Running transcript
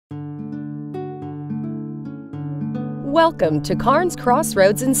Welcome to Carnes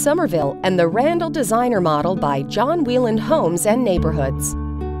Crossroads in Somerville and the Randall designer model by John Wieland Homes and Neighborhoods.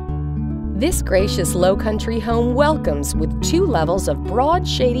 This gracious low-country home welcomes with 2 levels of broad,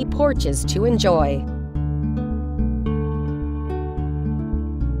 shady porches to enjoy.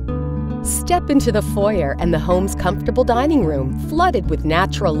 Step into the foyer and the home's comfortable dining room, flooded with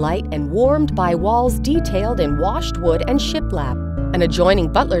natural light and warmed by walls detailed in washed wood and shiplap. An adjoining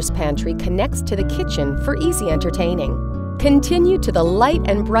butler's pantry connects to the kitchen for easy entertaining. Continue to the light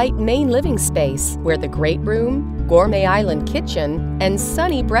and bright main living space, where the great room, gourmet island kitchen, and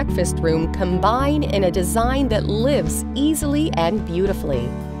sunny breakfast room combine in a design that lives easily and beautifully.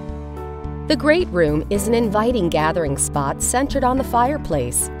 The great room is an inviting gathering spot centered on the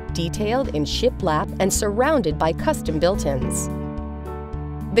fireplace, detailed in shiplap and surrounded by custom built-ins.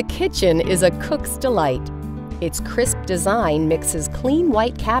 The kitchen is a cook's delight. Its crisp design mixes clean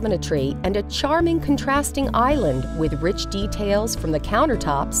white cabinetry and a charming contrasting island with rich details from the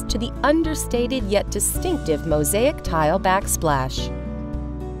countertops to the understated yet distinctive mosaic tile backsplash.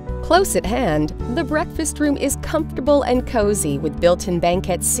 Close at hand, the breakfast room is comfortable and cozy with built-in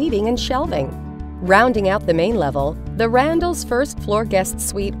banquette seating and shelving. Rounding out the main level, the Randall's first-floor guest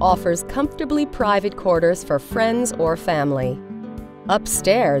suite offers comfortably private quarters for friends or family.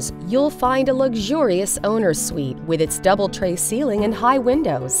 Upstairs, you'll find a luxurious owner's suite with its double tray ceiling and high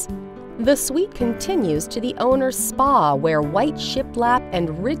windows. The suite continues to the owner's spa, where white shiplap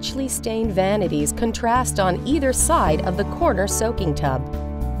and richly stained vanities contrast on either side of the corner soaking tub.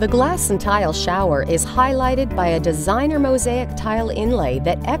 The glass and tile shower is highlighted by a designer mosaic tile inlay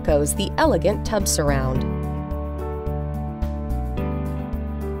that echoes the elegant tub surround.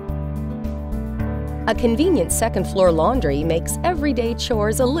 A convenient second-floor laundry makes everyday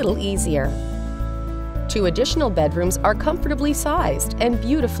chores a little easier. 2 additional bedrooms are comfortably sized and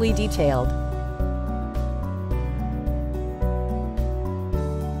beautifully detailed.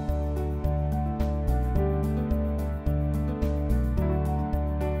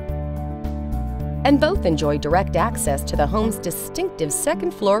 And both enjoy direct access to the home's distinctive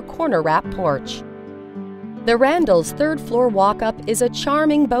second-floor corner wrap porch. The Randall's 3rd-floor walk-up is a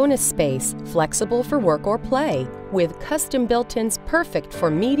charming bonus space, flexible for work or play, with custom built-ins perfect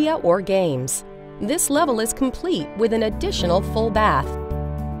for media or games. This level is complete with an additional full bath.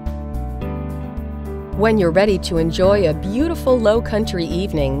 When you're ready to enjoy a beautiful low-country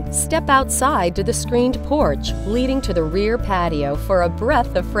evening, step outside to the screened porch leading to the rear patio for a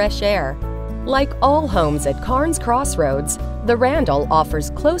breath of fresh air. Like all homes at Carnes Crossroads, the Randall offers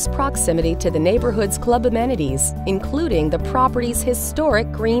close proximity to the neighborhood's club amenities, including the property's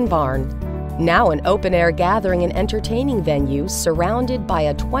historic green barn. Now an open-air gathering and entertaining venue surrounded by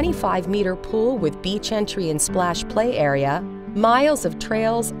a 25-meter pool with beach entry and splash play area, miles of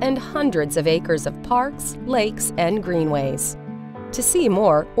trails, and hundreds of acres of parks, lakes, and greenways. To see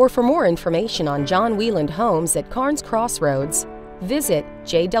more or for more information on John Wieland Homes at Carnes Crossroads, visit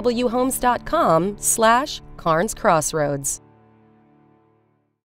jwhomes.com/Carnes Crossroads.